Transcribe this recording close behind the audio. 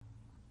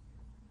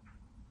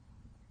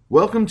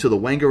Welcome to the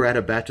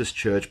Wangaratta Baptist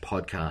Church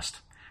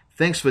podcast.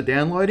 Thanks for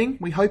downloading.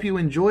 We hope you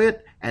enjoy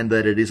it and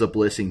that it is a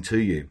blessing to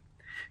you.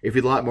 If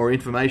you'd like more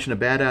information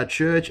about our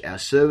church, our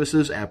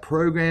services, our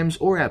programs,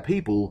 or our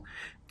people,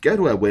 go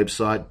to our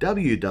website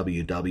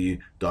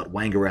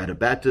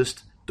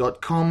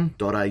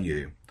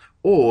www.wangarattabaptist.com.au,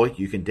 or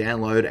you can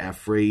download our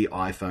free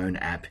iPhone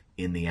app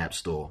in the App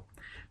Store.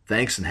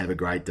 Thanks and have a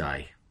great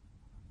day.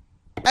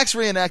 Acts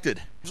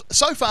Re-Enacted.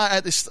 So far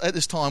at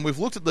this time, we've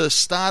looked at the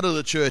start of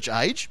the church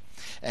age,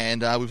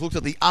 and we've looked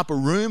at the upper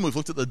room, we've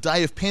looked at the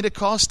day of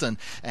Pentecost, and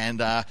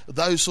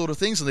those sort of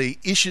things, and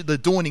the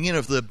dawning in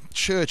of the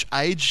church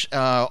age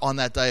on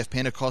that day of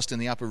Pentecost in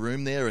the upper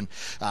room there. And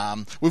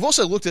we've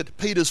also looked at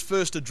Peter's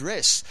first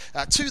address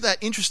to that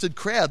interested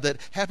crowd that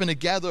happened to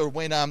gather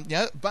when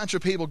a bunch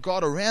of people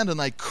got around and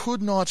they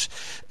could not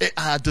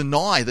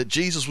deny that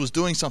Jesus was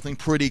doing something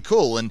pretty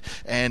cool, or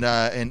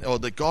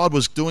that God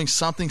was doing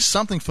something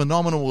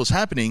phenomenal was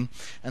happening,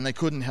 and they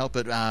couldn't help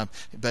it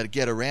but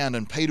get around.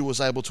 And Peter was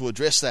able to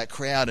address that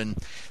crowd, and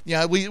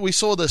we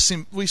saw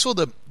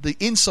the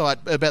insight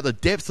about the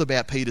depth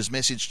about Peter's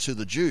message to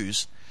the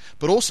Jews,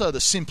 but also the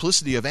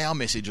simplicity of our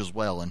message as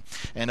well.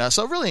 And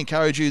so I really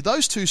encourage you.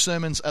 Those two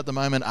sermons at the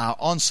moment are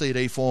on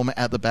CD form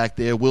at the back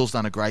there. Will's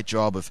done a great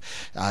job of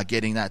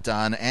getting that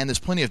done, and there's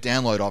plenty of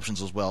download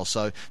options as well.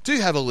 So do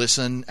have a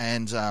listen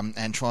and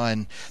try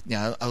and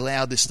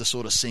allow this to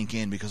sort of sink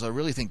in, because I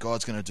really think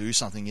God's going to do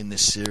something in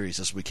this series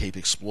as we keep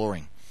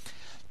exploring.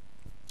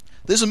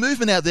 There's a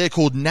movement out there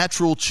called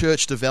natural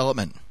church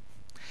development,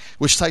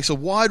 which takes a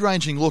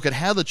wide-ranging look at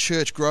how the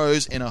church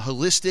grows in a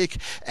holistic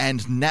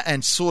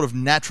and sort of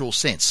natural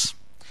sense.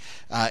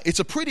 It's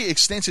a pretty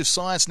extensive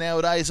science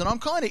nowadays, and I'm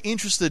kind of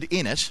interested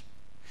in it.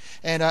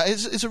 And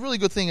it's a really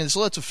good thing, and there's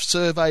lots of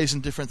surveys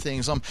and different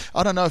things. I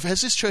don't know, has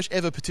this church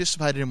ever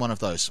participated in one of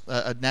those,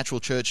 a natural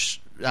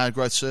church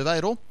growth survey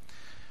at all?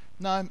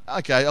 No?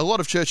 Okay, a lot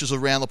of churches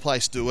around the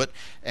place do it,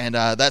 and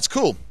that's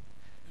cool.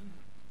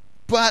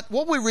 But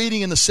what we're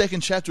reading in the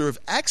second chapter of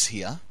Acts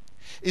here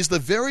is the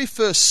very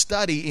first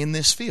study in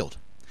this field.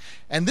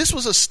 And this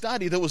was a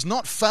study that was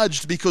not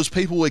fudged because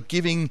people were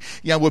being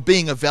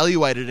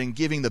evaluated and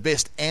giving the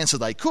best answer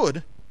they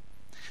could.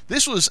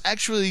 This was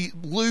actually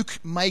Luke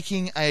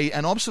making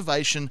an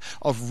observation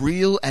of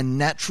real and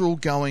natural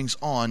goings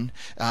on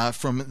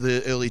from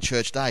the early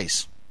church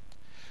days.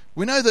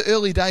 We know the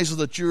early days of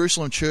the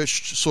Jerusalem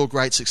church saw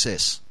great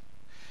success.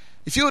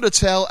 If you were to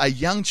tell a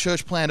young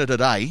church planter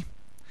today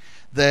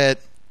that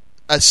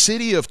a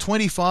city of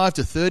 25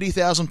 to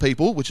 30,000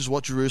 people, which is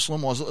what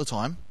Jerusalem was at the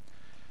time,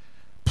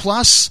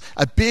 plus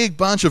a big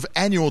bunch of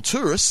annual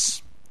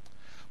tourists,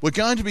 were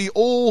going to be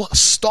all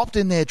stopped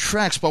in their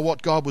tracks by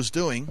what God was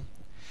doing,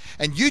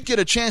 and you'd get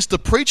a chance to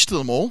preach to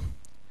them all,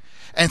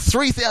 and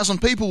 3,000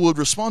 people would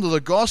respond to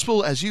the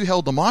gospel as you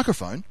held the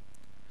microphone,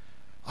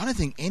 I don't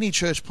think any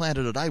church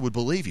planter today would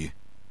believe you.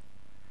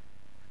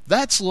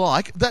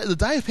 The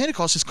day of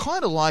Pentecost is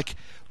kind of like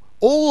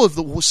all of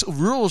the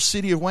rural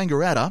city of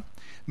Wangaratta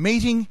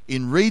meeting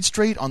in Reed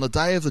Street on the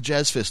day of the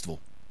Jazz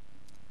Festival.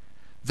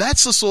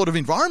 That's the sort of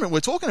environment we're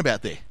talking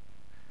about there.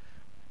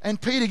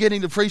 And Peter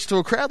getting to preach to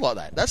a crowd like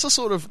that. That's the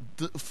sort of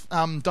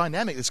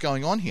dynamic that's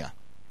going on here.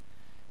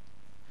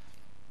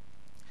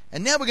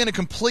 And now we're going to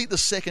complete the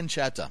second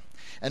chapter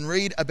and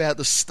read about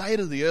the state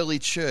of the early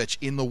church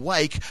in the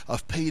wake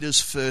of Peter's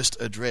first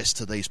address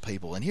to these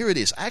people. And here it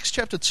is, Acts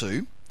chapter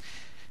 2.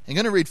 I'm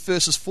going to read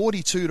verses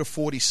 42 to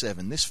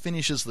 47. This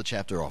finishes the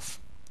chapter off.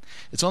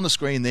 It's on the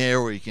screen there,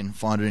 or you can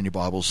find it in your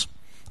Bibles.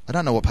 I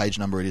don't know what page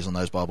number it is on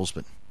those Bibles,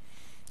 but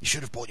you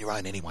should have bought your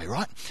own anyway,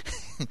 right?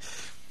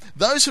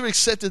 Those who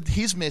accepted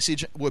his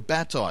message were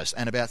baptized,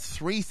 and about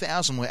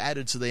 3,000 were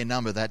added to their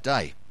number that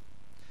day.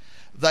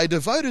 They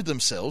devoted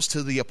themselves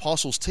to the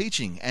apostles'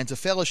 teaching and to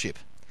fellowship,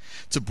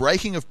 to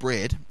breaking of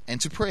bread and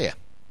to prayer.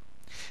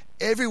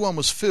 Everyone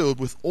was filled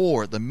with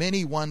awe at the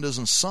many wonders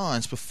and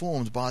signs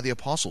performed by the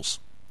apostles.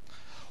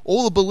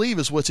 All the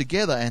believers were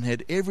together and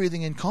had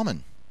everything in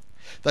common.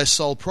 They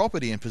sold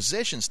property and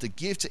possessions to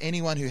give to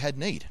anyone who had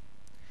need.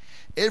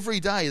 Every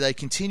day they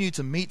continued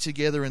to meet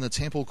together in the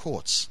temple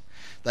courts.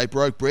 They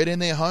broke bread in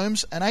their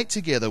homes and ate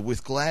together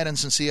with glad and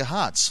sincere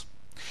hearts,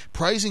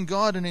 praising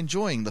God and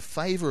enjoying the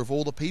favor of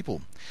all the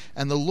people.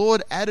 And the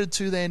Lord added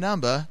to their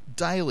number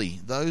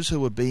daily those who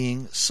were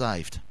being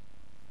saved.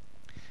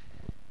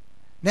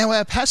 Now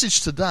our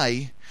passage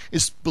today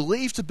is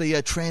believed to be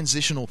a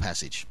transitional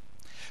passage,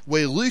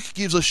 where Luke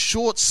gives a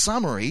short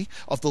summary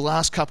of the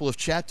last couple of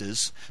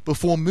chapters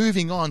before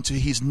moving on to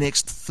his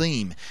next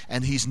theme.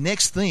 And his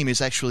next theme is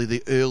actually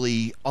the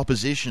early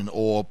opposition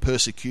or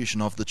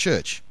persecution of the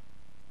church.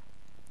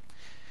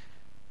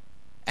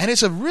 And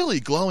it's a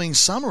really glowing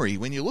summary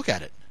when you look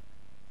at it.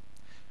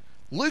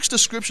 Luke's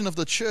description of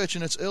the church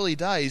in its early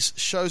days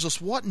shows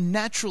us what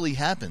naturally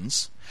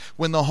happens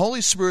when the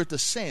Holy Spirit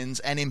descends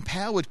and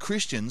empowered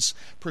Christians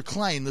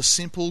proclaim the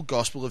simple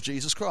gospel of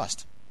Jesus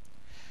Christ.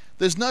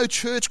 There's no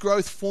church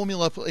growth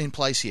formula in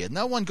place here.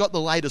 No one got the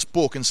latest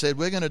book and said,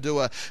 we're going to do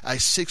a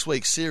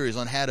 6-week series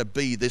on how to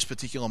be this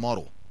particular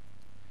model.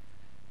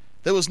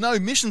 There was no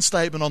mission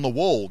statement on the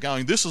wall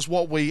going, this is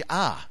what we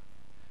are.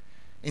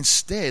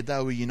 Instead,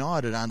 they were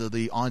united under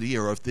the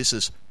idea of this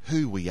is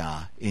who we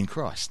are in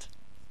Christ.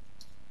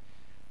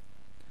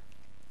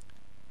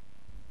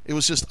 It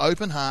was just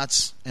open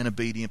hearts and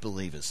obedient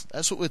believers.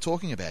 That's what we're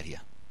talking about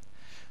here.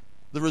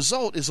 The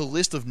result is a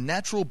list of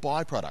natural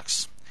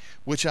byproducts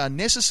which are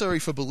necessary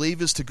for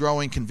believers to grow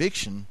in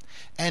conviction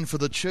and for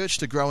the church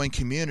to grow in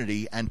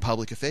community and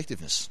public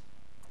effectiveness.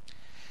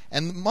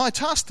 And my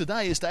task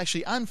today is to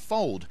actually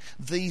unfold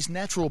these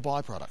natural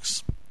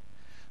byproducts.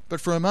 But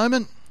for a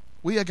moment,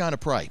 we are going to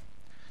pray.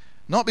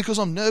 Not because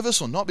I'm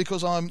nervous or not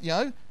because I'm,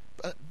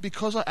 but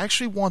because I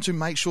actually want to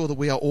make sure that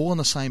we are all on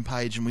the same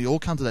page and we all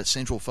come to that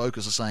central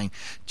focus of saying,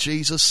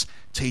 Jesus,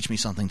 teach me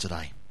something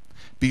today,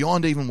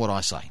 beyond even what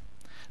I say.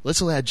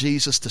 Let's allow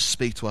Jesus to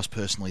speak to us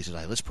personally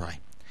today. Let's pray.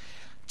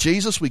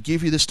 Jesus, we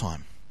give you this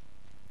time.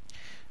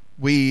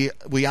 We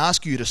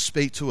ask you to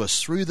speak to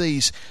us through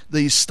these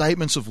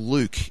statements of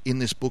Luke in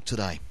this book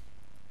today.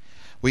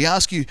 We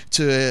ask you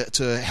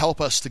to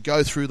help us to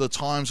go through the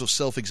times of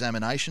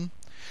self-examination.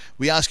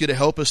 We ask you to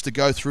help us to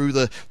go through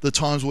the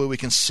times where we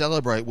can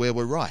celebrate where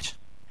we're right.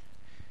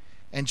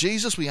 And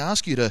Jesus, we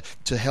ask you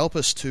to help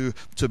us to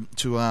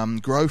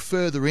grow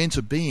further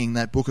into being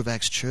that Book of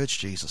Acts church,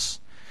 Jesus.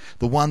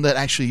 The one that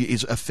actually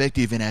is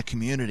effective in our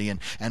community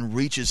and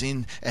reaches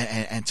in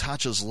and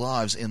touches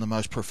lives in the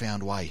most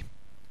profound way.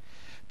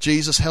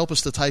 Jesus, help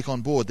us to take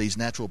on board these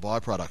natural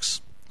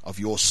byproducts of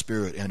your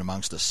Spirit in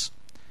amongst us.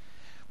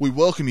 We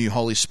welcome you,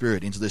 Holy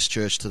Spirit, into this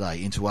church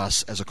today, into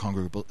us as a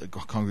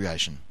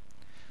congregation.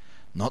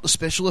 Not the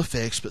special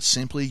effects, but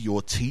simply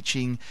your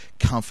teaching,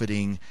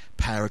 comforting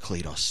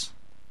Parakletos,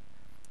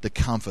 the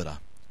Comforter,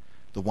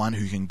 the one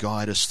who can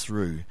guide us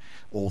through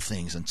all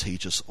things and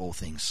teach us all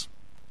things.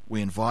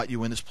 We invite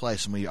you in this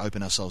place and we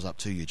open ourselves up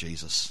to you,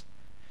 Jesus.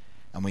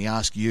 And we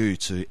ask you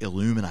to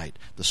illuminate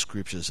the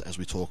scriptures as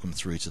we talk them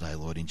through today,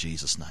 Lord, in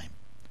Jesus' name.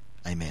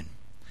 Amen.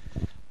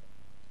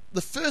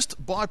 The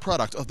first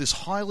byproduct of this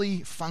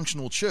highly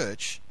functional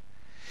church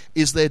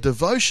is their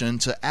devotion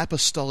to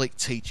apostolic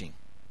teaching.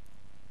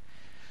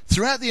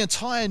 Throughout the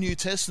entire New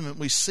Testament,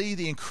 we see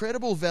the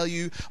incredible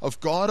value of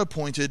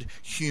God-appointed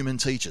human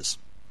teachers.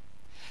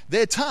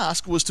 Their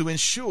task was to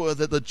ensure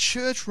that the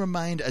church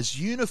remained as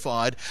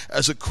unified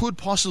as it could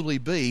possibly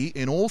be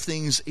in all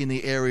things in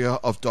the area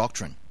of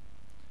doctrine.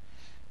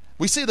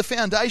 We see the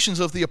foundations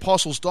of the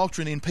apostles'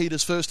 doctrine in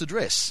Peter's first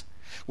address.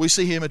 We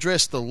see him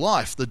address the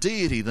life, the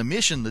deity, the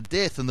mission, the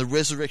death, and the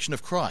resurrection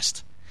of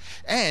Christ,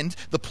 and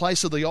the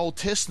place of the Old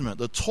Testament,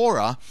 the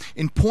Torah,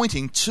 in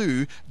pointing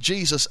to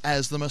Jesus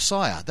as the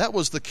Messiah. That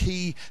was the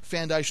key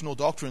foundational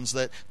doctrines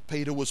that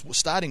Peter was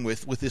starting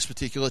with this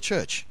particular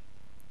church.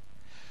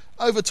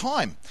 Over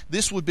time,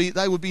 they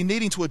would be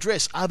needing to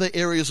address other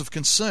areas of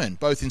concern,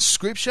 both in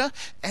Scripture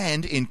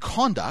and in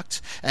conduct,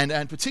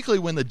 and particularly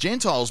when the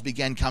Gentiles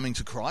began coming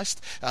to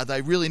Christ,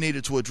 they really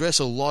needed to address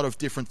a lot of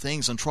different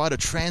things and try to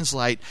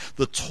translate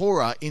the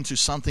Torah into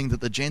something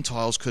that the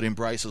Gentiles could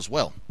embrace as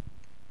well.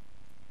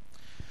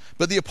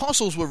 But the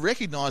apostles were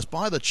recognized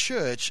by the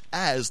church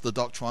as the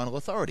doctrinal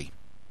authority.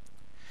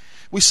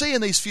 We see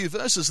in these few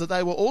verses that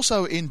they were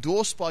also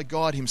endorsed by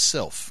God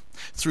himself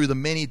through the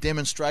many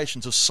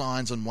demonstrations of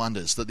signs and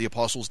wonders that the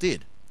apostles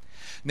did.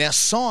 Now,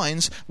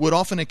 signs would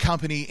often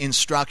accompany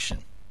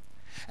instruction,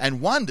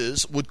 and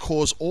wonders would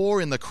cause awe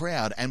in the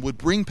crowd and would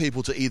bring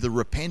people to either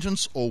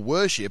repentance or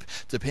worship,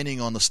 depending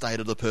on the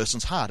state of the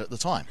person's heart at the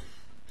time.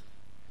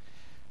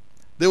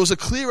 There was a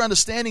clear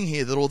understanding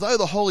here that although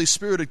the Holy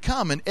Spirit had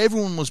come and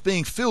everyone was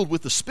being filled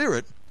with the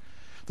Spirit,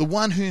 the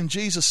one whom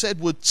Jesus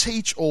said would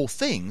teach all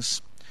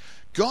things,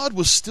 God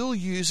was still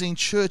using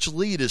church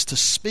leaders to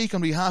speak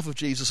on behalf of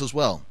Jesus as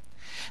well.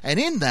 And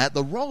in that,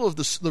 the role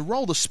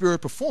the Spirit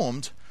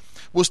performed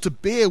was to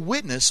bear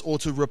witness or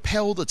to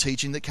repel the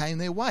teaching that came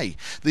their way.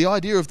 The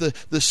idea of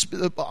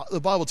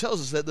the Bible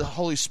tells us that the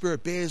Holy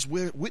Spirit bears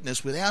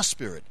witness with our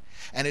spirit,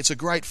 and it's a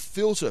great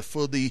filter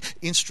for the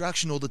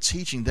instruction or the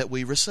teaching that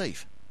we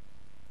receive.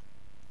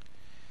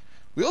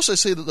 We also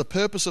see that the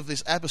purpose of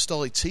this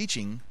apostolic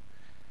teaching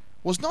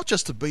was not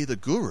just to be the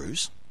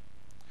gurus,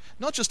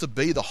 not just to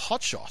be the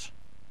hotshot,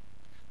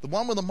 the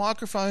one with the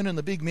microphone and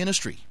the big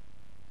ministry,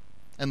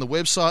 and the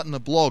website and the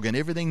blog and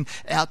everything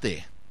out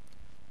there.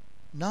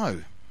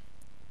 No.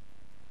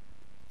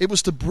 It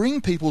was to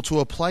bring people to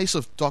a place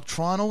of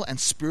doctrinal and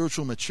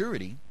spiritual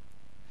maturity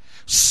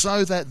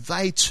so that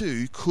they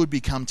too could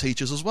become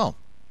teachers as well.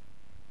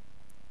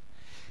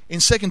 In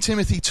 2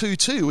 Timothy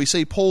 2:2, we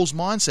see Paul's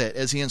mindset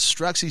as he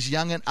instructs his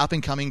young and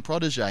up-and-coming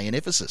protege in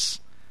Ephesus.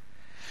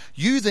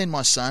 You then,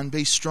 my son,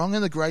 be strong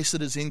in the grace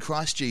that is in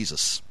Christ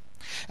Jesus.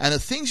 And the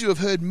things you have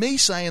heard me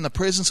say in the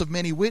presence of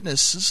many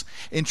witnesses,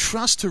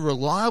 entrust to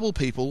reliable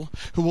people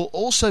who will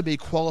also be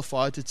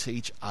qualified to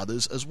teach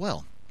others as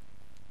well.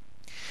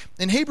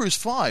 In Hebrews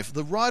 5,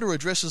 the writer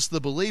addresses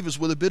the believers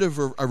with a bit of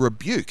a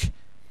rebuke.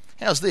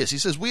 How's this? He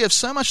says, we have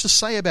so much to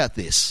say about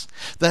this.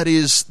 That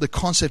is the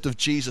concept of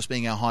Jesus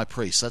being our high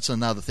priest. That's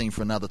another thing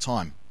for another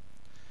time.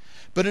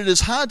 But it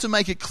is hard to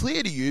make it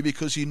clear to you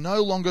because you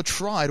no longer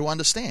try to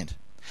understand.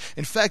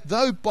 In fact,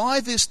 though by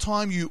this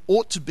time you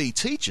ought to be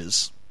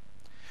teachers,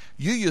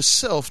 you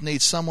yourself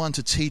need someone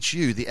to teach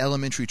you the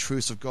elementary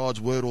truths of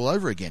God's word all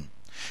over again.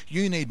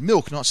 You need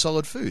milk, not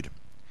solid food.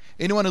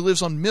 Anyone who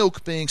lives on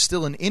milk, being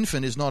still an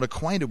infant, is not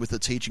acquainted with the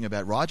teaching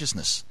about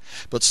righteousness.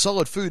 But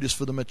solid food is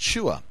for the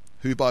mature,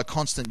 who by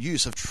constant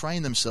use have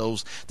trained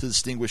themselves to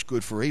distinguish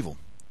good for evil.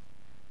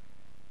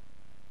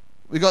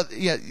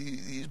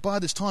 By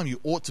this time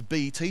you ought to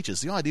be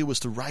teachers. The idea was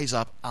to raise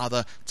up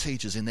other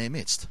teachers in their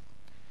midst.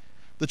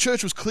 The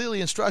church was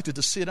clearly instructed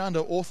to sit under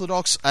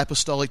orthodox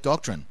apostolic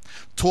doctrine,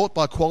 taught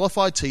by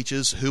qualified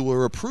teachers who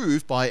were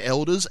approved by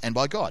elders and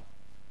by God.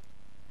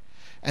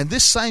 And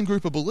this same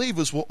group of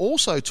believers were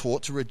also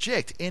taught to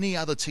reject any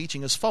other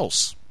teaching as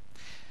false,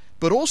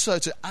 but also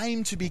to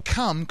aim to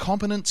become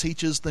competent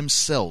teachers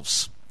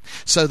themselves,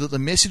 so that the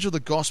message of the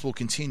gospel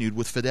continued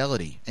with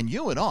fidelity. And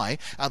you and I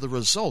are the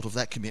result of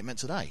that commitment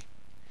today.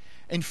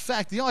 In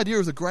fact, the idea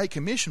of the Great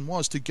Commission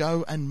was to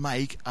go and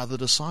make other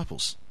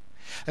disciples.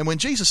 And when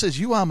Jesus says,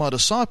 "You are my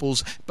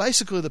disciples,"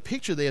 basically the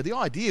picture there, the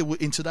idea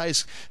in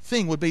today's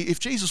thing would be, if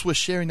Jesus was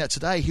sharing that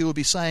today, he would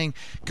be saying,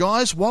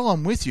 guys, while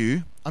I'm with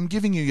you, I'm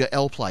giving you your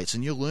L plates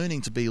and you're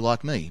learning to be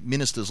like me,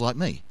 ministers like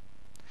me.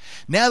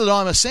 Now that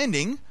I'm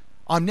ascending,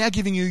 I'm now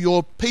giving you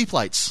your P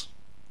plates.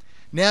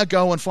 Now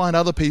go and find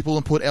other people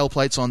and put L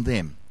plates on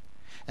them.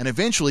 And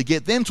eventually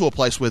get them to a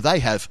place where they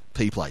have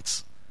P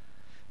plates.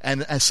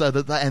 And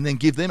then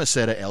give them a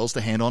set of L's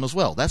to hand on as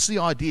well. That's the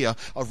idea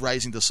of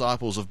raising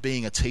disciples, of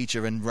being a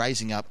teacher and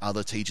raising up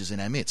other teachers in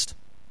our midst.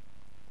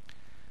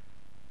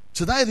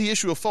 Today, the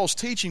issue of false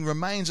teaching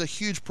remains a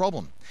huge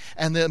problem,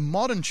 and the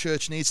modern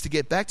church needs to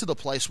get back to the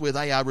place where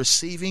they are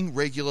receiving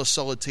regular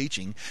solid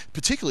teaching,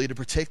 particularly to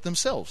protect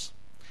themselves,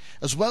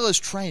 as well as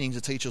training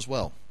to teach as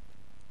well.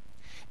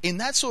 In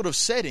that sort of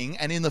setting,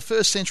 and in the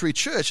first century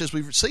church, as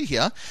we see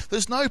here,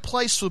 there's no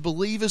place for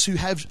believers who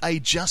have a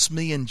just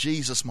me and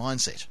Jesus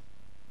mindset.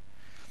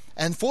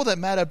 And for that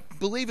matter,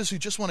 believers who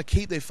just want to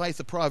keep their faith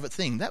a private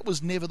thing. That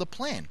was never the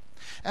plan.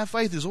 Our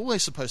faith is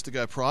always supposed to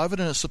go private,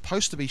 and it's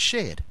supposed to be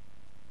shared.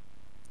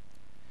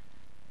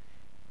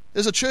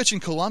 There's a church in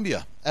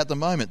Colombia at the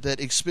moment that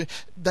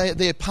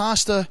their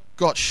pastor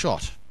got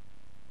shot.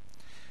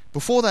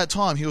 Before that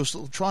time, he was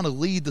trying to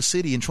lead the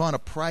city and trying to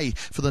pray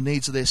for the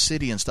needs of their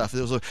city and stuff.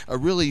 There was a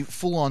really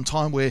full-on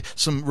time where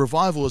some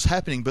revival was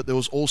happening, but there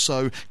was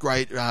also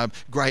great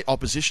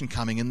opposition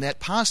coming, and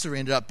that pastor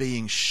ended up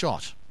being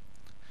shot.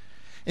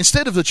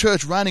 Instead of the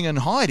church running and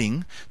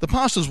hiding, the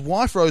pastor's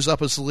wife rose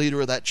up as the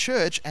leader of that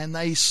church, and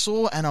they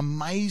saw an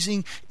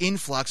amazing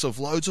influx of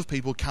loads of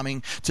people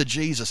coming to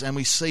Jesus. And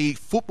we see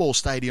football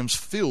stadiums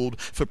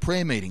filled for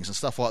prayer meetings and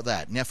stuff like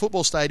that. Now,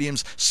 football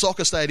stadiums,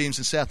 soccer stadiums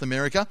in South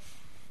America,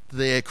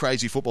 they're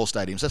crazy football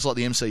stadiums. That's like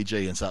the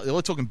MCG and stuff.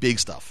 They're talking big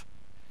stuff.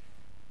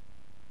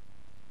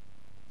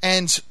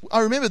 And I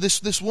remember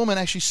this woman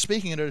actually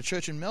speaking at a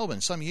church in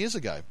Melbourne some years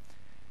ago.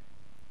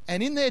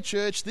 And in their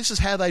church, this is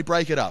how they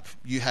break it up.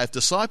 You have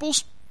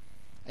disciples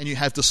and you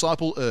have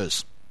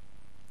disciple-ers.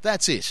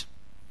 That's it.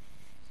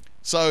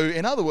 So,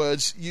 in other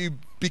words, you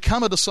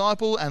become a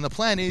disciple, and the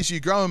plan is you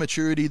grow in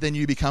maturity, then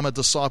you become a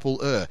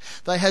disciple-er.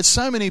 They had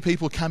so many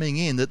people coming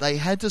in that they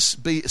had to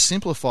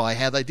simplify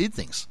how they did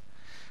things.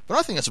 But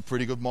I think that's a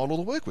pretty good model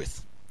to work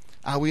with.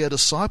 Are we a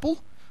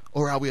disciple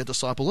or are we a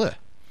disciple-er?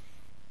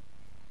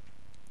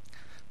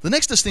 The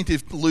next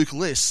distinctive Luke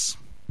lists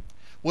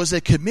was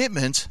their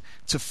commitment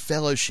to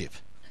fellowship.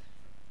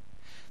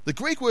 The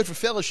Greek word for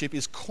fellowship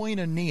is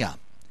koinonia,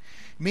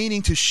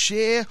 meaning to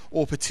share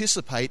or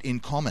participate in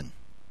common.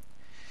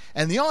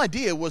 And the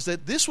idea was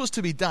that this was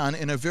to be done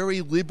in a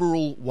very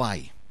liberal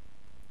way.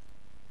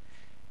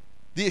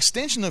 The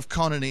extension of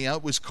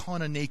koinonia was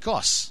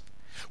koinonikos,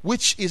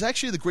 which is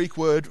actually the Greek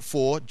word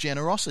for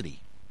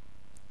generosity.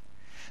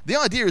 The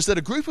idea is that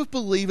a group of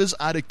believers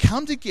are to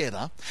come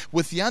together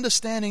with the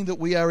understanding that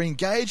we are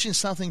engaged in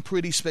something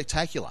pretty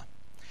spectacular,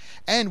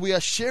 and we are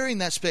sharing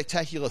that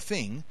spectacular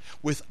thing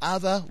with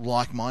other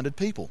like-minded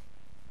people.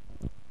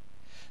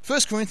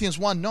 1 Corinthians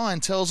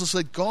 1:9 tells us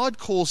that God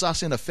calls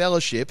us in a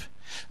fellowship,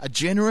 a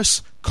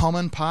generous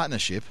common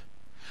partnership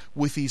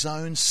with his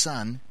own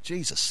Son,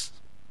 Jesus.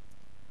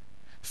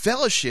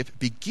 Fellowship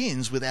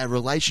begins with our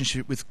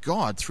relationship with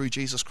God through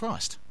Jesus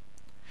Christ,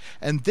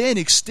 and then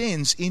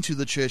extends into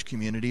the church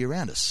community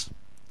around us.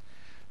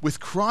 With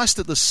Christ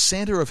at the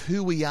center of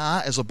who we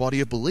are as a body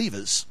of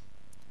believers,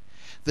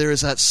 there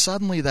is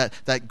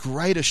that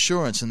great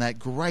assurance and that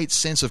great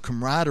sense of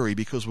camaraderie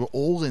because we're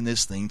all in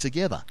this thing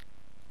together.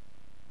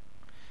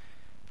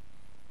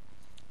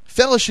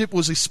 Fellowship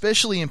was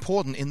especially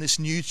important in this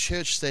new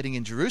church setting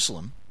in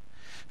Jerusalem,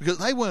 because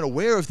they weren't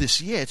aware of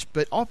this yet,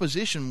 but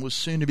opposition was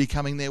soon to be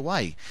coming their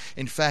way.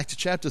 In fact,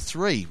 chapter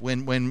 3,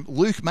 when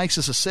Luke makes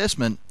this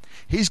assessment,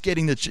 he's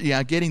getting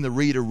the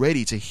reader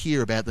ready to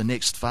hear about the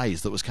next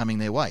phase that was coming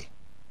their way.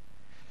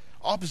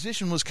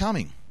 Opposition was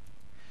coming.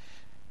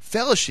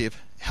 Fellowship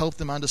helped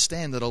them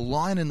understand that a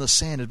line in the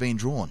sand had been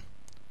drawn,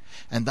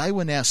 and they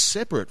were now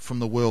separate from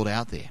the world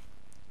out there.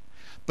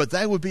 But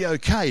they would be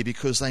okay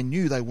because they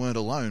knew they weren't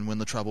alone when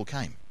the trouble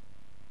came.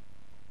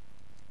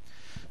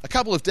 A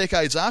couple of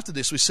decades after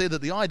this, we see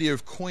that the idea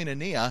of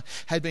koinonia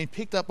had been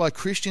picked up by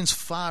Christians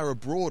far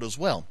abroad as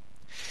well.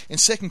 In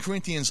 2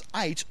 Corinthians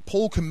 8,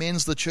 Paul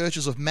commends the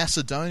churches of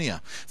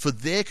Macedonia for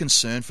their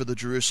concern for the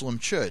Jerusalem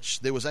church.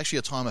 There was actually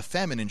a time of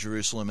famine in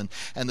Jerusalem,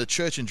 and the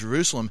church in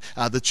Jerusalem,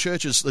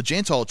 the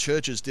Gentile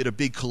churches did a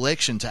big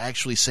collection to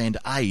actually send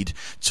aid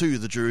to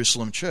the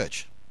Jerusalem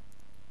church.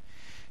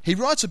 He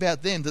writes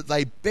about them that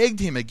they begged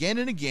him again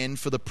and again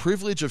for the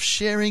privilege of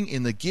sharing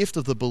in the gift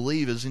of the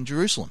believers in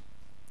Jerusalem.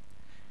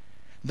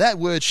 That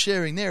word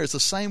sharing there is the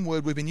same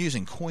word we've been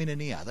using,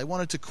 koinonia. They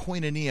wanted to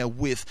koinonia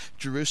with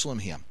Jerusalem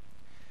here.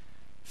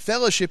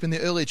 Fellowship in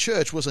the early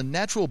church was a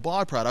natural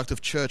byproduct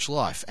of church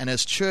life, and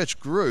as the church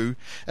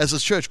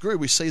grew,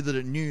 we see that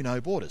it knew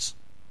no borders.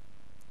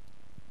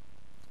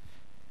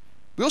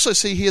 We also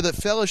see here that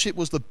fellowship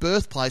was the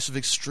birthplace of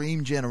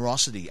extreme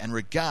generosity and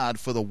regard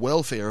for the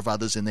welfare of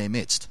others in their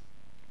midst.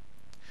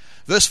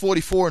 Verse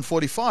 44 and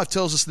 45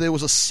 tells us there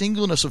was a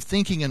singleness of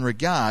thinking and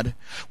regard,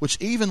 which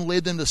even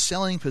led them to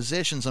selling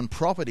possessions and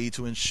property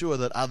to ensure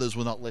that others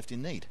were not left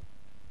in need.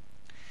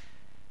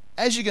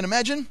 As you can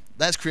imagine,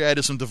 that's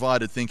created some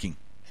divided thinking.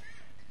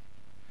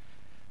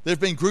 There have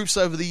been groups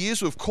over the years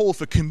who have called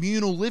for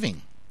communal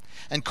living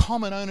and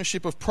common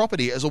ownership of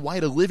property as a way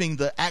to living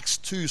the Acts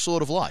 2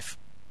 sort of life.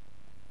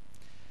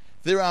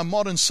 There are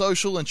modern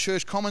social and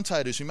church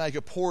commentators who make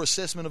a poor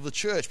assessment of the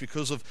church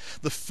because of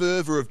the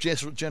fervour of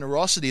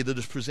generosity that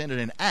is presented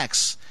in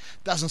Acts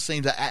doesn't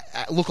seem to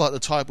look like the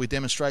type we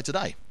demonstrate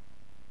today.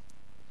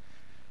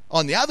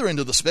 On the other end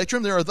of the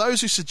spectrum, there are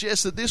those who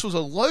suggest that this was a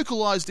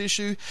localized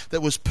issue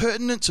that was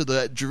pertinent to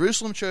the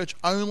Jerusalem church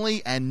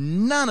only,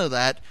 and none of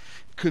that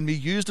can be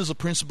used as a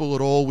principle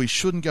at all. We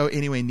shouldn't go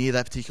anywhere near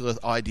that particular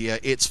idea.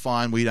 It's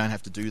fine. We don't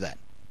have to do that.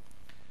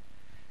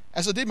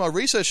 As I did my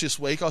research this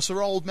week, I saw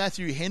old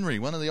Matthew Henry,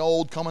 one of the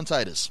old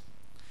commentators,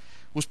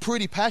 was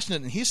pretty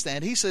passionate in his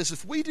stand. He says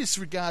if we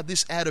disregard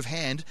this out of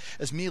hand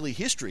as merely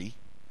history,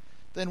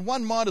 then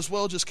one might as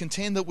well just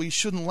contend that we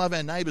shouldn't love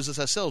our neighbours as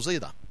ourselves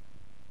either.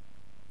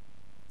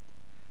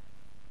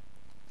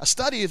 A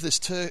study of this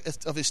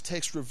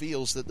text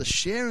reveals that the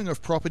sharing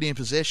of property and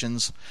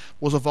possessions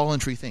was a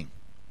voluntary thing.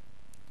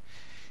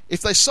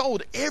 If they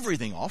sold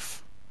everything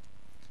off,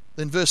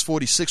 then verse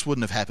 46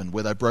 wouldn't have happened,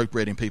 where they broke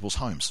bread in people's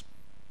homes.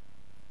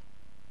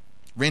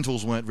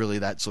 Rentals weren't really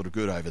that sort of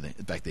good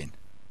back then.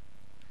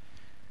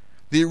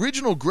 The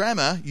original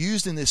grammar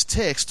used in this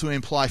text to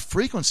imply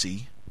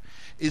frequency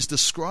is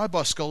described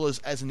by scholars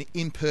as an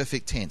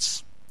imperfect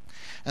tense.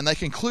 And they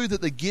conclude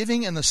that the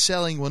giving and the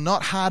selling were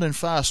not hard and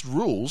fast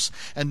rules,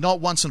 and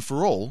not once and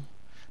for all,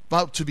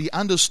 but to be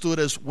understood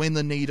as when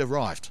the need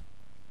arrived.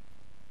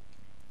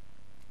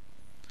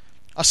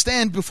 I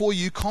stand before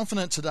you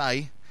confident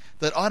today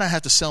that I don't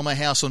have to sell my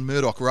house on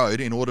Murdoch Road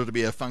in order to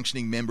be a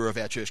functioning member of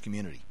our church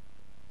community.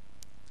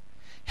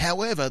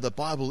 However, the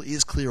Bible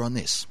is clear on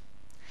this.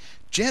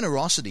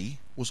 Generosity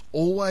was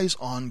always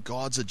on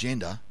God's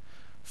agenda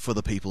for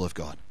the people of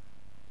God.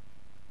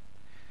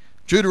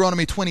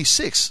 Deuteronomy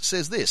 26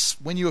 says this: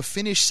 when you have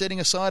finished setting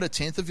aside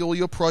 1/10 of all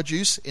your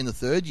produce in the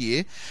 3rd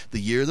year, the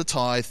year of the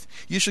tithe,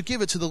 you should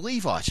give it to the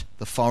Levite,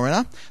 the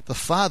foreigner, the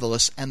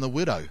fatherless, and the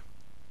widow,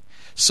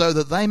 so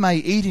that they may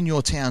eat in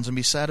your towns and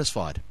be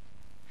satisfied.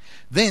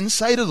 Then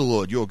say to the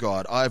Lord your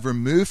God, I have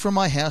removed from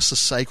my house the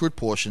sacred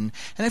portion,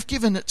 and have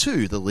given it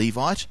to the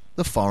Levite,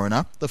 the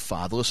foreigner, the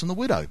fatherless, and the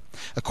widow,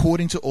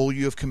 according to all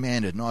you have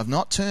commanded, and I have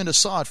not turned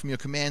aside from your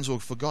commands or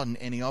forgotten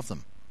any of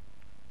them.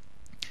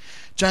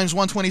 James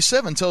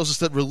 1:27 tells us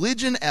that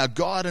religion our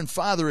God and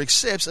Father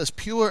accepts as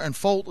pure and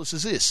faultless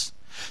as this: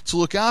 to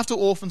look after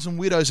orphans and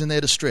widows in their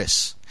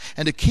distress,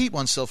 and to keep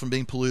oneself from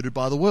being polluted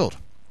by the world.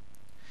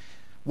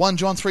 1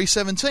 John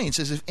 3:17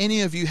 says, if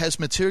any of you has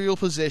material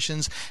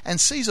possessions and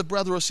sees a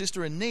brother or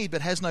sister in need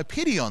but has no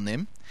pity on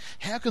them,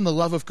 how can the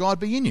love of God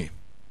be in you?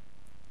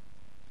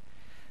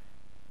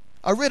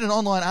 I read an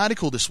online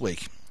article this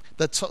week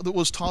that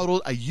was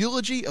titled A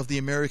Eulogy of the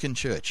American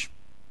Church.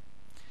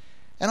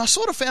 And I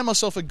sort of found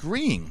myself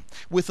agreeing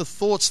with the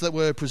thoughts that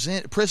were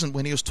present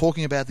when he was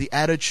talking about the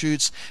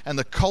attitudes and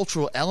the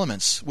cultural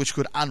elements which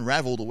could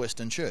unravel the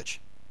Western church.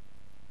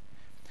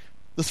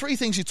 The 3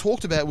 things he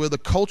talked about were the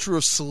culture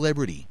of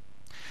celebrity,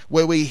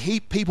 where we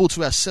heap people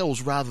to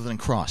ourselves rather than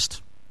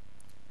Christ,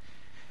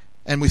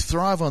 and we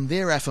thrive on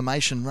their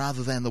affirmation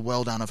rather than the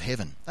well done of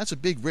heaven. That's a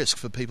big risk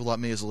for people like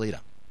me as a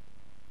leader.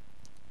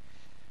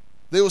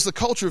 There was the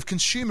culture of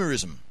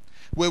consumerism,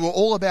 where we're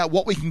all about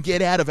what we can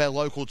get out of our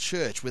local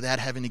church without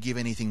having to give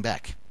anything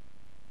back.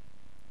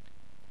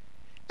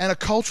 And a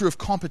culture of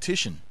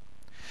competition,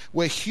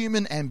 where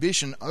human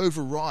ambition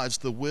overrides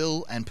the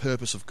will and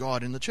purpose of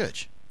God in the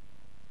church.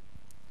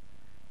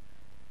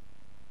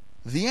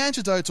 The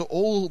antidote to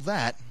all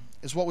that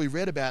is what we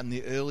read about in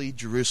the early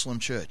Jerusalem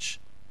church: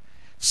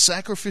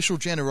 sacrificial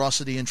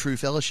generosity and true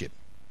fellowship.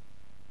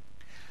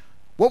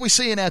 What we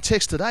see in our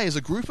text today is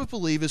a group of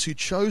believers who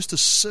chose to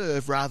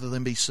serve rather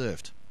than be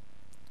served.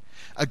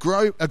 A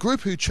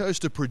group who chose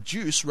to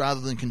produce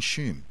rather than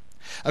consume.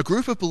 A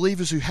group of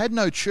believers who had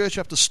no church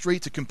up the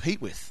street to compete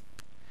with.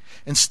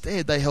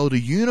 Instead, they held a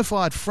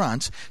unified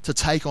front to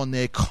take on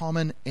their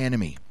common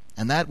enemy,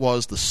 and that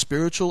was the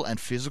spiritual and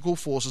physical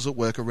forces at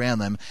work around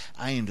them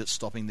aimed at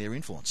stopping their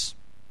influence.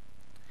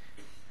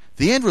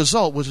 The end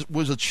result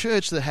was a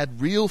church that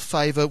had real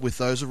favour with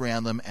those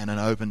around them and an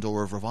open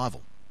door of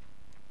revival.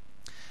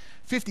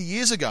 50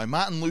 years ago,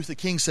 Martin Luther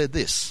King said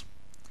this: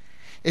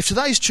 "If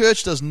today's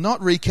church does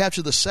not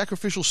recapture the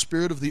sacrificial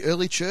spirit of the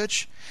early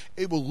church,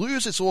 it will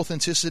lose its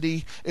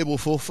authenticity, it will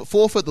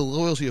forfeit the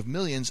loyalty of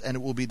millions, and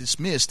it will be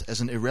dismissed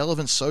as an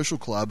irrelevant social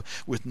club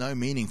with no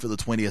meaning for the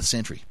 20th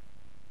century."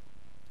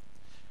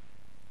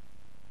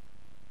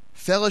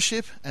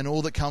 Fellowship and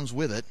all that comes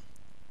with it,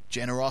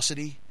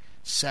 generosity,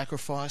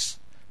 sacrifice,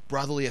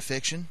 brotherly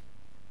affection,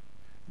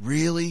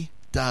 really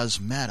does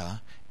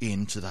matter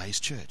in today's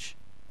church.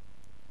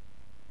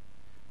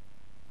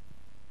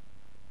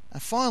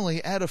 And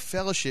finally, out of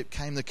fellowship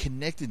came the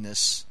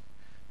connectedness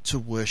to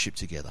worship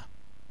together,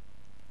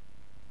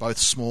 both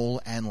small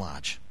and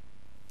large.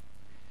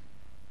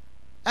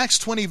 Acts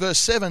 20 verse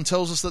 7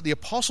 tells us that the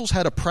apostles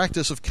had a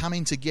practice of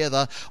coming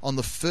together on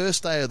the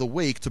first day of the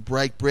week to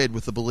break bread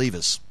with the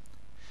believers.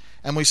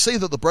 And we see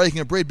that the breaking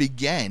of bread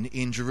began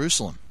in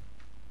Jerusalem.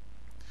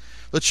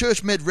 The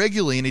church met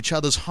regularly in each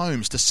other's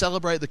homes to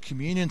celebrate the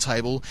communion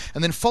table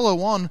and then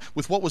follow on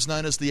with what was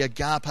known as the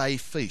agape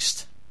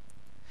feast.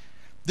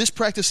 This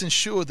practice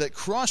ensured that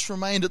Christ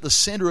remained at the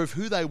center of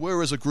who they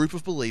were as a group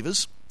of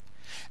believers,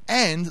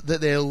 and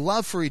that their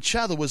love for each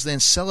other was then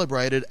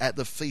celebrated at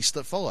the feast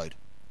that followed.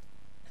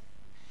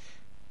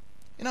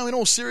 In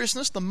all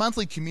seriousness, the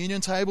monthly communion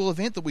table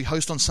event that we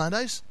host on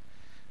Sundays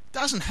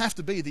doesn't have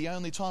to be the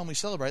only time we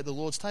celebrate the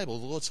Lord's table,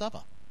 the Lord's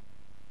Supper.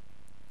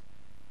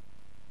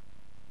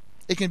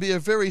 It can be a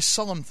very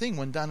solemn thing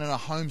when done in a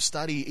home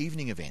study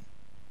evening event,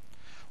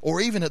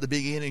 or even at the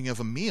beginning of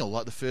a meal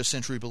like the first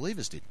century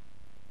believers did.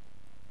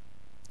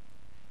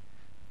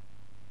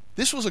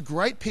 This was a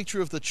great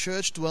picture of the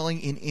church dwelling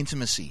in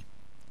intimacy.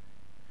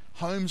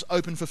 Homes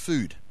open for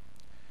food,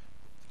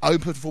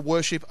 open for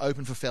worship,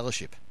 open for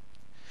fellowship.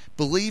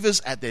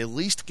 Believers at their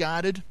least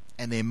guarded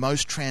and their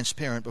most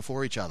transparent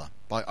before each other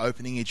by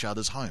opening each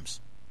other's homes.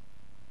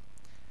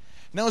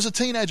 Now, as a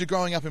teenager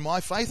growing up in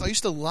my faith, I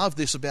used to love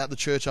this about the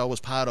church I was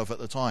part of at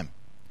the time.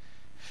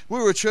 We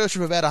were a church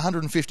of about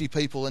 150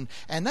 people, and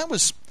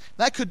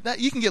that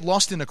you can get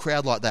lost in a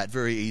crowd like that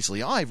very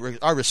easily. I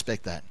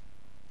respect that.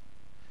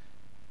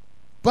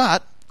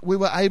 But we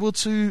were able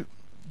to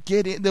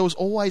get in. There was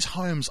always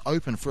homes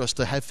open for us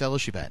to have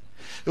fellowship at.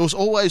 There was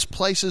always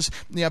places,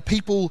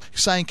 people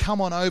saying,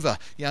 "Come on over."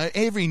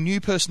 Every new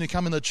person who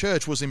come in the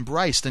church was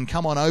embraced and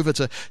come on over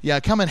to,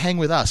 come and hang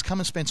with us, come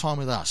and spend time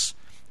with us.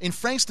 In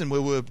Frankston,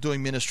 where we were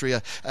doing ministry,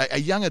 a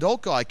young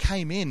adult guy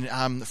came in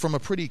from a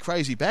pretty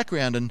crazy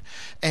background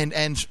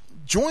and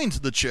joined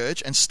the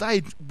church and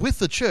stayed with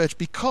the church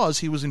because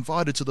he was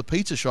invited to the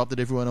pizza shop that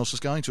everyone else was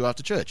going to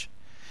after church.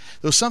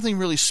 There was something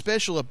really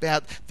special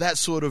about that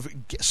sort of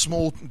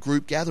small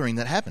group gathering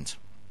that happened.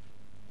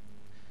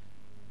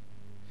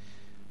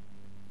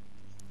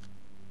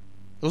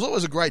 There was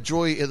always a great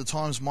joy at the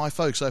times my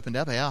folks opened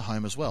up our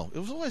home as well. It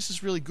was always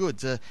just really good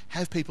to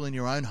have people in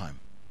your own home.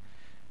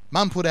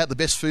 Mum put out the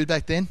best food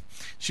back then.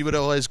 She would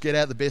always get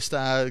out the best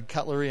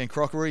cutlery and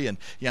crockery, and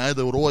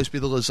there would always be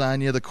the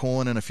lasagna, the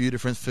corn, and a few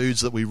different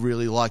foods that we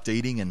really liked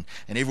eating, and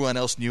everyone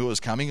else knew it was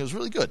coming. It was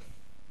really good.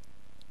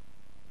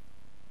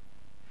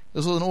 It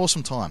was an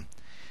awesome time.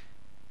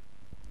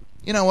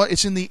 You know what?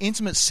 It's in the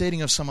intimate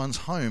setting of someone's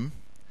home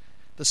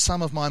that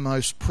some of my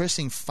most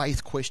pressing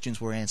faith questions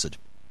were answered,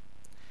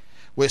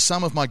 where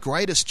some of my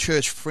greatest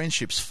church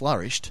friendships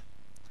flourished,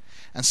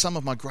 and some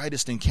of my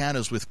greatest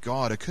encounters with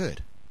God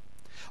occurred.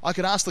 I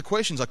could ask the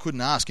questions I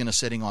couldn't ask in a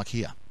setting like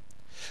here.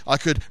 I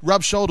could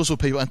rub shoulders with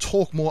people and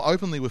talk more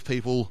openly with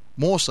people,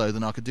 more so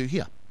than I could do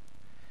here.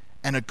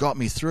 And it got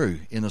me through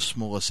in a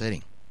smaller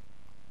setting.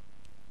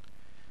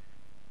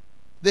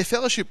 Their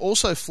fellowship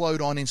also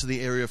flowed on into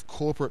the area of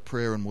corporate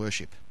prayer and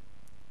worship.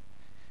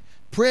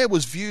 Prayer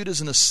was viewed as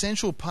an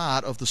essential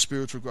part of the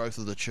spiritual growth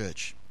of the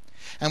church.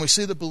 And we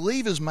see that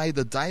believers made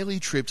the daily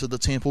trip to the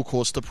temple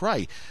courts to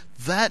pray.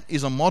 That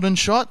is a modern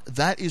shot.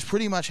 That is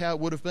pretty much how it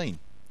would have been.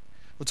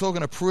 We're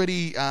talking a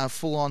pretty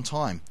full-on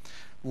time.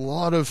 A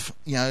lot of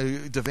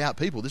devout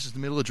people. This is the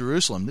middle of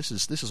Jerusalem. This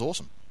is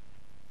awesome.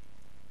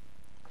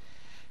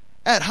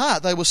 At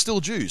heart, they were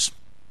still Jews.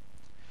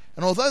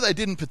 And although they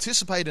didn't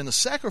participate in the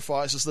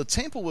sacrifices, the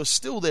temple was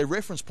still their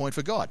reference point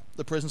for God,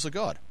 the presence of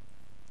God.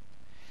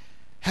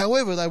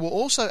 However, they were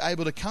also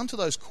able to come to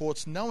those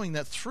courts knowing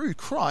that through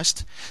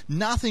Christ,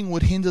 nothing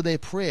would hinder their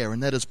prayer,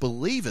 and that as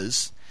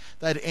believers,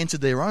 they had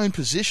entered their own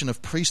position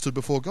of priesthood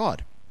before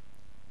God.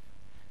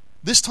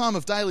 This time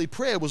of daily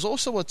prayer was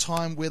also a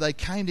time where they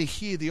came to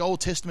hear the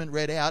Old Testament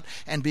read out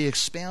and be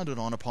expounded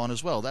upon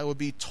as well. They would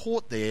be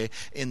taught there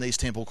in these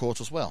temple courts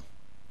as well.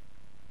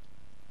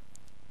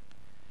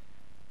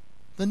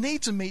 The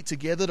need to meet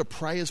together to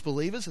pray as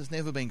believers has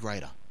never been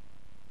greater.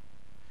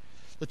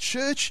 The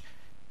church,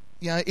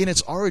 in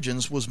its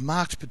origins, was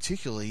marked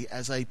particularly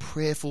as a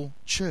prayerful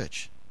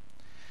church.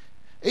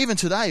 Even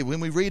today, when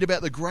we read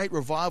about the great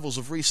revivals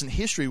of recent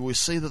history, we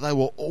see that they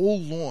were all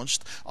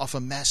launched off a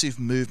massive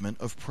movement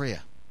of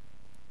prayer.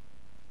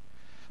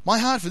 My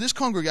heart for this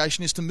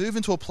congregation is to move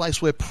into a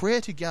place where prayer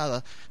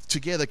together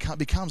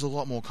becomes a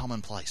lot more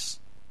commonplace.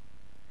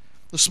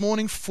 This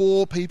morning,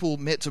 4 people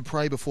met to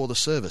pray before the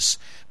service.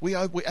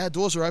 Our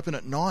doors are open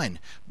at 9.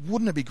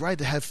 Wouldn't it be great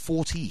to have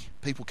 40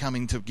 people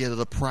coming together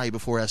to pray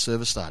before our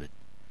service started?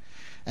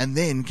 And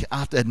then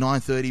after at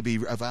 9:30 be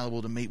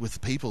available to meet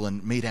with people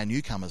and meet our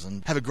newcomers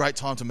and have a great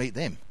time to meet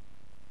them.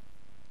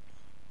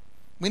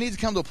 We need to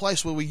come to a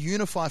place where we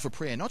unify for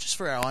prayer, not just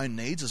for our own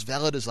needs, as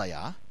valid as they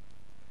are,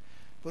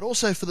 but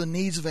also for the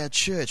needs of our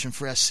church and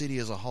for our city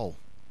as a whole.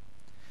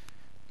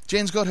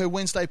 Jen's got her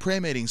Wednesday prayer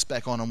meetings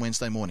back on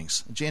Wednesday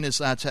mornings. Jen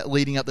is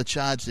leading up the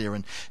charge there,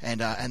 and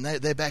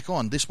they're back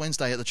on this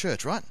Wednesday at the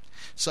church, right?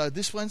 So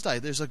this Wednesday,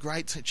 there's a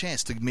great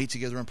chance to meet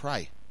together and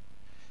pray.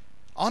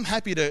 I'm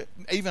happy to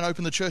even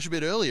open the church a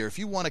bit earlier. If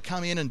you want to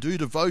come in and do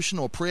devotion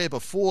or prayer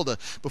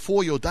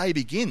before your day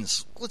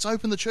begins, let's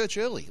open the church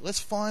early.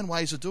 Let's find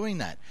ways of doing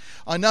that.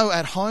 I know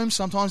at home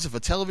sometimes if the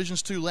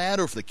television's too loud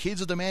or if the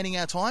kids are demanding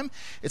our time,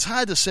 it's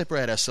hard to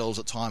separate ourselves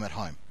at time at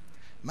home.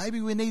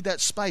 Maybe we need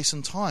that space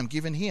and time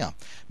given here.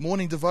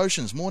 Morning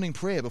devotions, morning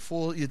prayer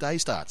before your day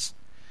starts.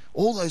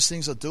 All those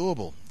things are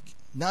doable.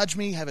 Nudge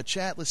me, have a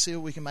chat, let's see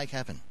what we can make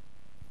happen.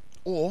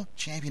 Or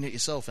champion it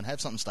yourself and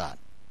have something start.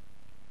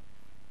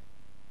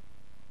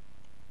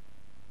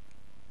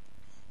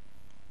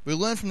 We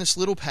learn from this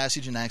little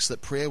passage in Acts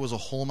that prayer was a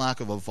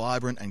hallmark of a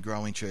vibrant and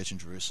growing church in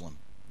Jerusalem.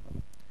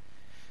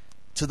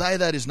 Today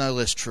that is no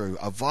less true.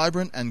 A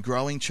vibrant and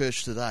growing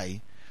church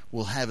today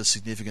will have a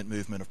significant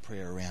movement of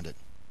prayer around it.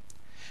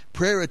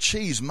 Prayer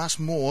achieves much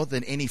more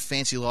than any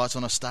fancy lights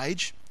on a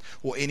stage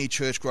or any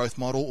church growth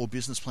model or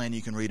business plan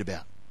you can read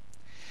about.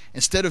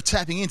 Instead of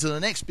tapping into the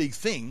next big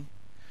thing,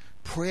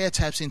 prayer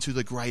taps into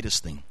the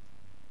greatest thing,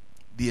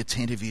 the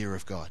attentive ear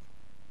of God.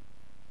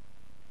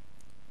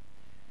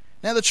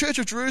 Now, the Church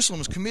of Jerusalem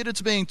was committed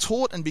to being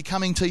taught and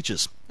becoming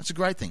teachers. That's a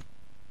great thing.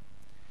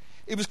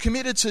 It was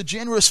committed to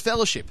generous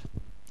fellowship,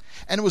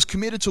 and it was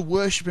committed to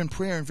worship and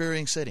prayer in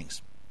varying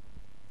settings.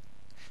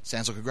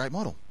 Sounds like a great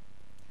model.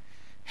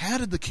 How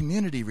did the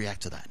community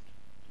react to that?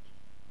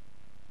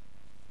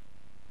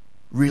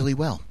 Really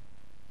well.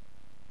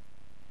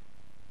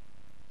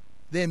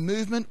 Their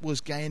movement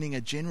was gaining a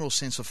general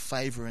sense of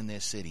favour in their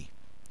city.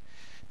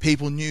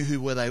 People knew who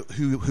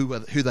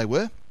they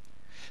were.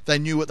 They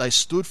knew what they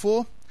stood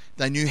for.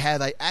 They knew how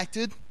they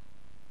acted,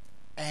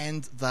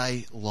 and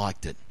they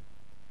liked it.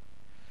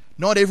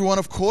 Not everyone,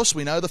 of course.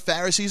 We know the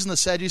Pharisees and the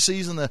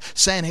Sadducees and the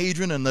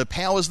Sanhedrin and the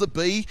powers that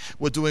be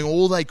were doing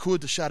all they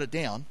could to shut it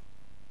down.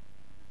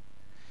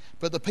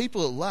 But the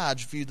people at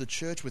large viewed the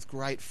church with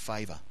great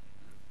favour.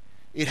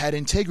 It had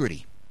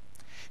integrity.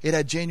 It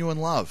had genuine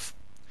love.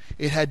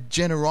 It had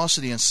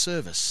generosity and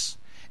service.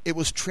 It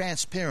was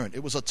transparent.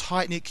 It was a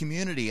tight-knit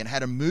community and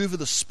had a move of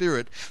the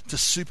Spirit to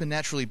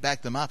supernaturally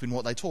back them up in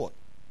what they taught.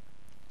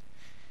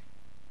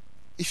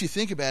 If you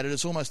think about it,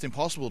 it's almost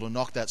impossible to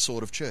knock that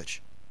sort of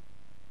church.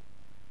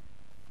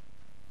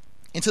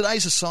 In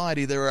today's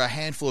society, there are a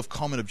handful of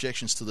common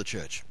objections to the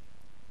church.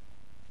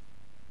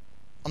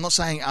 I'm not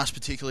saying us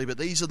particularly, but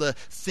these are the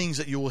things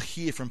that you will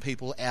hear from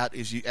people out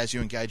as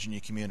you engage in your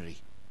community.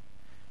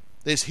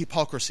 There's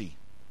hypocrisy.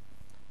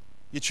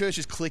 Your church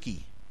is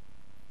cliquey.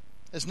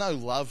 There's no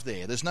love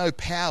there. There's no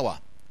power.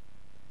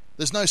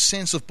 There's no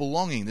sense of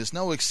belonging. There's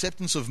no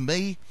acceptance of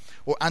me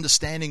or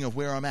understanding of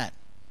where I'm at.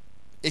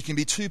 It can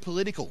be too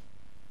political.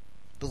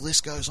 The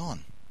list goes on.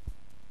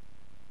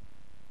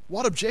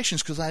 What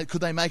objections could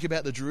they make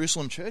about the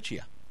Jerusalem church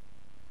here?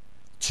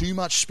 Too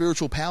much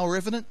spiritual power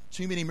evident?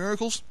 Too many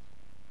miracles?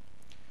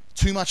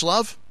 Too much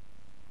love?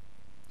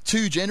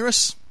 Too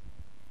generous?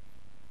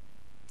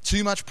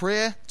 Too much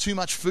prayer? Too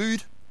much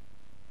food?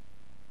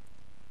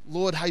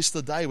 Lord, haste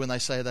the day when they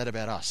say that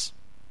about us.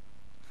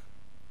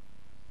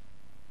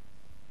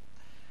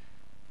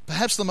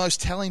 Perhaps the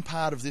most telling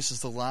part of this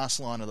is the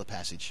last line of the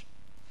passage.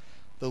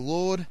 The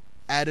Lord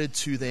added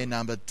to their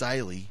number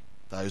daily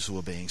those who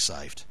were being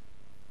saved.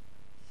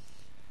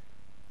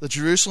 The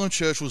Jerusalem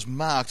church was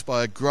marked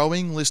by a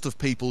growing list of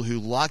people who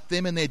liked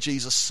them and their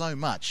Jesus so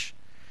much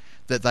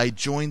that they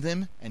joined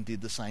them and did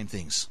the same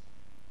things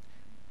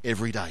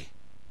every day.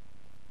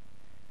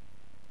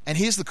 And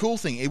here's the cool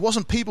thing. It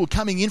wasn't people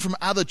coming in from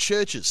other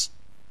churches.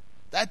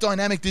 That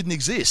dynamic didn't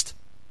exist.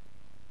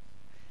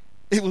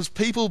 It was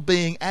people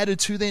being added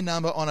to their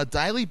number on a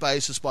daily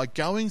basis by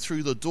going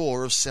through the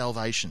door of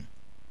salvation.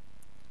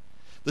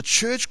 The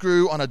church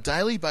grew on a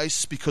daily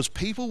basis because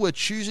people were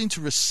choosing to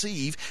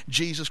receive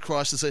Jesus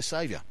Christ as their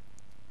Saviour.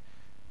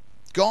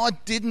 God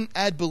didn't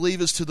add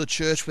believers to the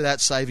church without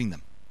saving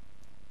them,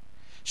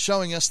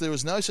 showing us there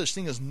was no such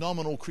thing as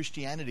nominal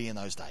Christianity in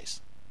those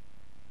days.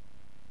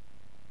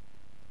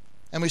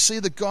 And we see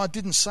that God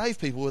didn't save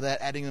people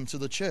without adding them to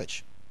the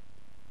church,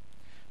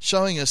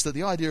 showing us that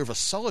the idea of a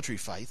solitary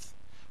faith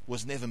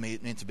was never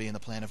meant to be in the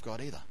plan of God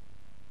either.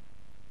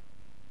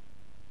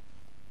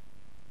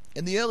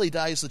 In the early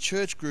days, the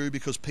church grew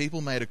because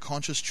people made a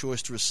conscious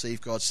choice to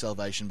receive God's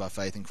salvation by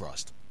faith in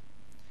Christ.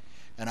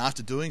 And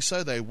after doing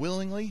so, they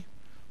willingly,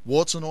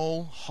 warts and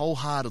all,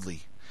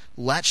 wholeheartedly,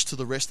 latched to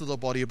the rest of the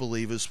body of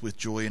believers with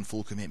joy and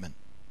full commitment.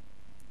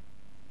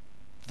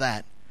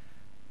 That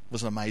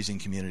was an amazing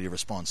community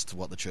response to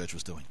what the church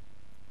was doing.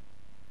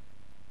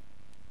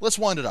 Let's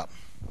wind it up.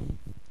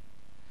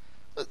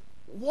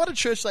 What a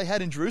church they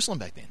had in Jerusalem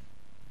back then.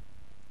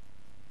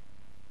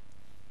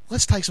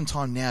 Let's take some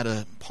time now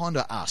to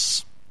ponder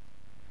us.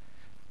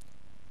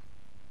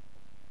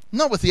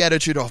 Not with the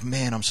attitude of,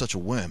 man, I'm such a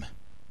worm.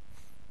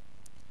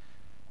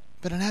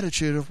 But an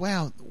attitude of,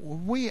 wow,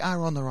 we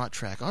are on the right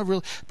track.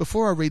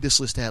 Before I read this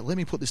list out, let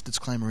me put this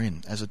disclaimer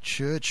in. As a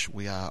church,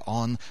 we are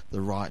on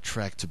the right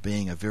track to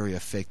being a very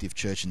effective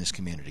church in this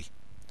community.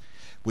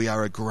 We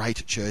are a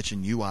great church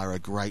and you are a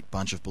great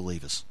bunch of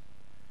believers.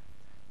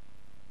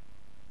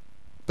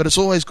 But it's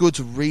always good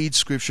to read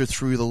Scripture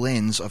through the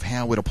lens of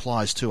how it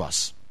applies to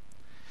us.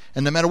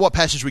 And no matter what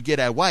passage we get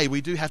our way,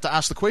 we do have to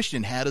ask the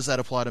question, how does that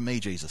apply to me,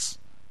 Jesus?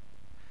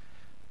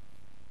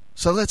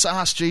 So let's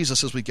ask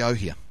Jesus as we go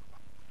here.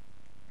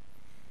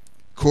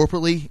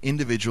 Corporately,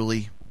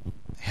 individually,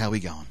 how are we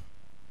going?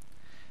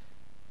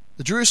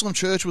 The Jerusalem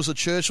church was a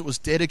church that was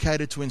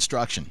dedicated to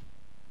instruction.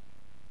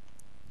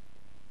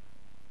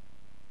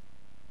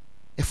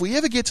 If we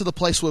ever get to the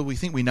place where we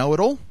think we know it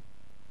all,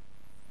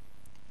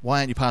 why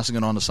aren't you passing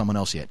it on to someone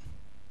else yet?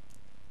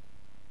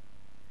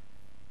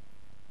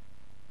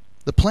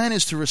 The plan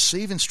is to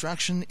receive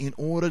instruction in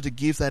order to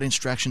give that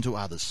instruction to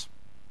others.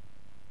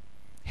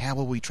 How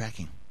are we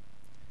tracking?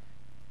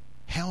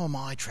 How am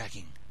I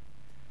tracking?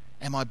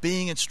 Am I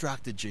being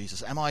instructed,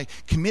 Jesus? Am I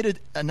committed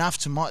enough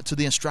to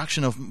the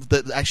instruction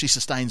that actually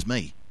sustains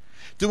me?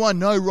 Do I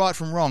know right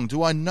from wrong?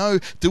 Do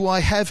I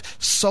have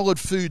solid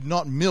food,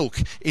 not milk,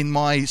 in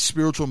my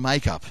spiritual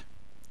makeup?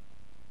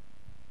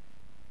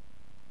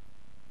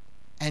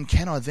 And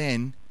can I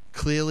then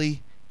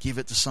clearly give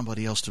it to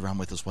somebody else to run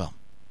with as well?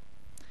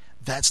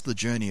 That's the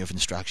journey of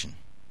instruction.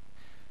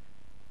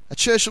 A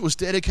church that was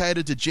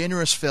dedicated to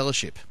generous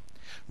fellowship,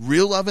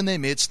 real love in their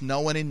midst,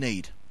 no one in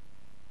need.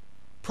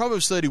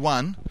 Proverbs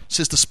 31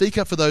 says to speak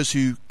up for those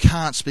who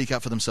can't speak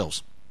up for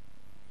themselves.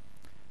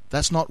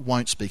 That's not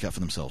won't speak up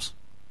for themselves.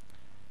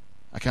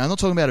 Okay, I'm not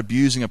talking about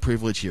abusing a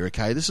privilege here.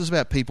 Okay, this is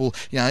about people.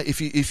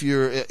 If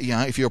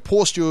you're a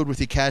poor steward with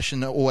your cash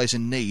and always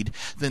in need,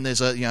 then there's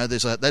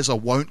a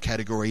won't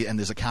category and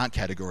there's a can't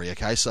category.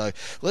 Okay, so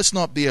let's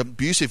not be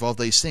abusive of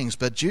these things,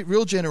 but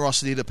real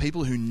generosity to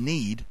people who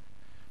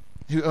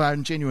are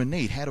in genuine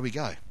need. How do we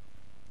go?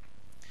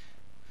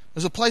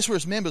 There's a place where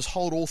as members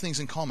hold all things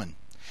in common,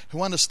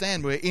 who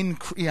understand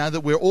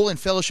that we're all in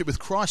fellowship with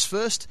Christ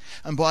first,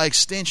 and by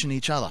extension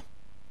each other.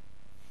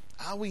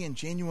 Are we in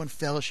genuine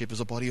fellowship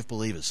as a body of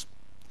believers?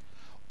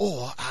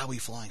 Or are we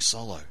flying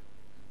solo?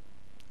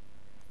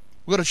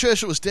 We've got a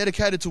church that was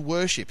dedicated to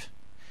worship.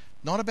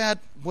 Not about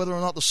whether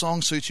or not the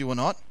song suits you or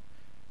not,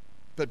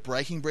 but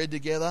breaking bread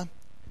together,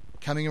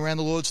 coming around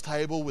the Lord's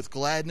table with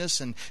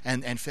gladness and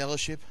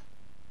fellowship.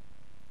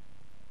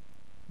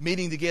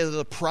 Meeting together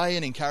to pray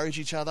and encourage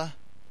each other.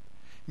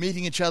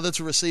 Meeting each other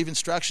to receive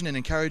instruction and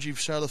encourage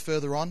each other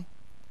further on.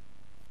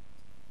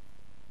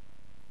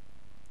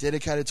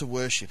 Dedicated to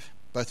worship,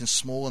 both in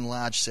small and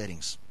large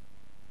settings.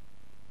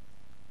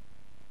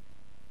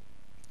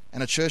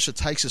 And a church that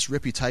takes its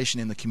reputation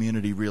in the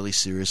community really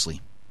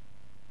seriously.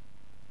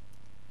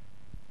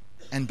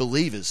 And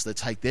believers that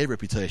take their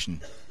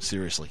reputation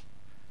seriously.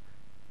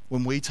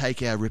 When we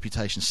take our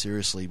reputation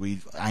seriously,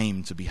 we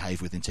aim to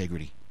behave with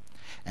integrity.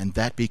 And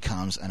that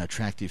becomes an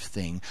attractive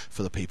thing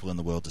for the people in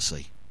the world to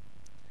see.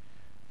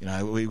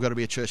 We've got to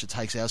be a church that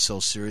takes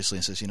ourselves seriously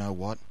and says, you know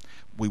what?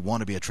 We want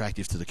to be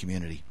attractive to the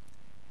community.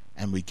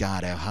 And we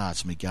guard our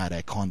hearts and we guard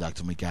our conduct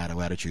and we guard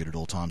our attitude at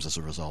all times as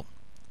a result.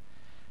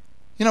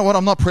 You know what?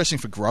 I'm not pressing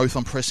for growth.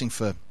 I'm pressing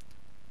for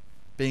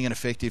being an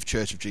effective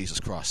church of Jesus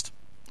Christ.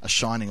 A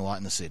shining light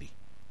in the city.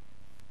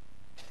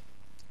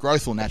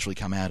 Growth will naturally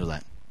come out of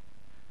that.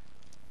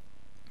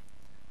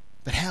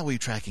 But how are we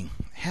tracking?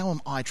 How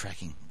am I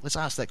tracking? Let's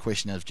ask that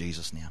question out of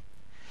Jesus now.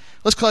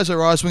 Let's close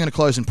our eyes. We're going to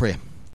close in prayer.